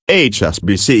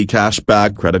HSBC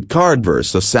Cashback Credit Card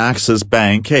vs Axis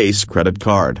Bank Ace Credit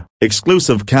Card.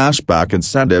 Exclusive cashback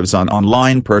incentives on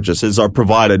online purchases are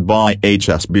provided by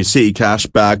HSBC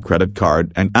Cashback Credit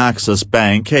Card and Axis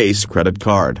Bank Ace Credit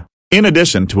Card. In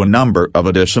addition to a number of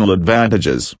additional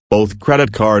advantages, both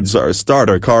credit cards are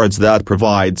starter cards that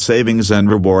provide savings and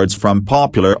rewards from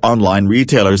popular online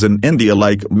retailers in India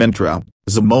like Myntra,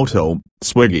 Zomato,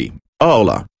 Swiggy,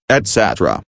 Ola,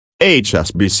 etc.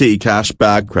 HSBC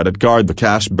Cashback Credit Card. The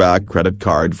Cashback Credit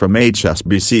Card from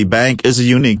HSBC Bank is a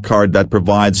unique card that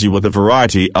provides you with a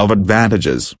variety of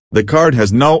advantages. The card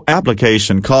has no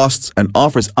application costs and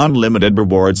offers unlimited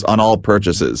rewards on all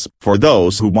purchases. For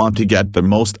those who want to get the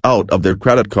most out of their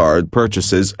credit card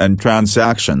purchases and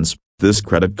transactions, this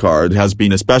credit card has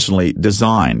been especially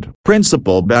designed.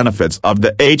 Principal benefits of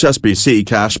the HSBC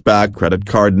Cashback Credit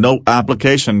Card: no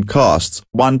application costs.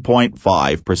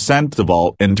 1.5% of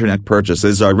all internet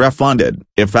purchases are refunded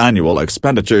if annual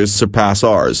expenditures surpass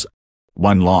Rs.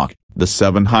 1 lakh. The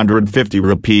 750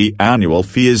 rupee annual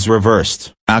fee is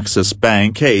reversed. Axis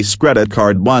Bank Ace Credit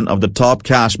Card. One of the top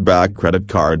cashback credit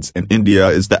cards in India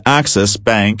is the Axis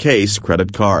Bank Ace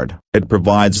Credit Card. It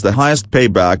provides the highest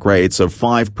payback rates of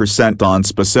 5% on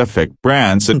specific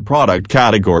brands and product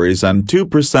categories and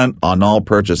 2% on all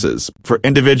purchases. For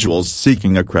individuals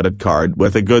seeking a credit card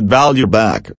with a good value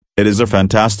back, it is a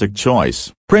fantastic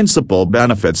choice. Principal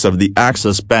benefits of the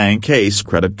Axis Bank Ace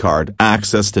Credit Card: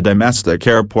 access to domestic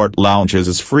airport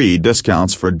lounges, free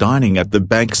discounts for dining at the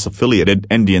bank's affiliated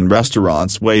Indian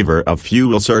restaurants, waiver of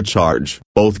fuel surcharge.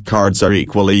 Both cards are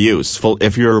equally useful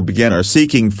if you're a beginner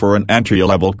seeking for an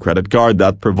entry-level credit card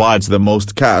that provides the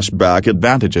most cashback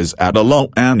advantages at a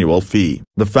low annual fee.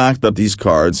 The fact that these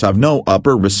cards have no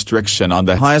upper restriction on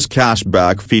the highest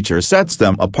cashback feature sets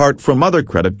them apart from other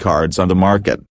credit cards on the market.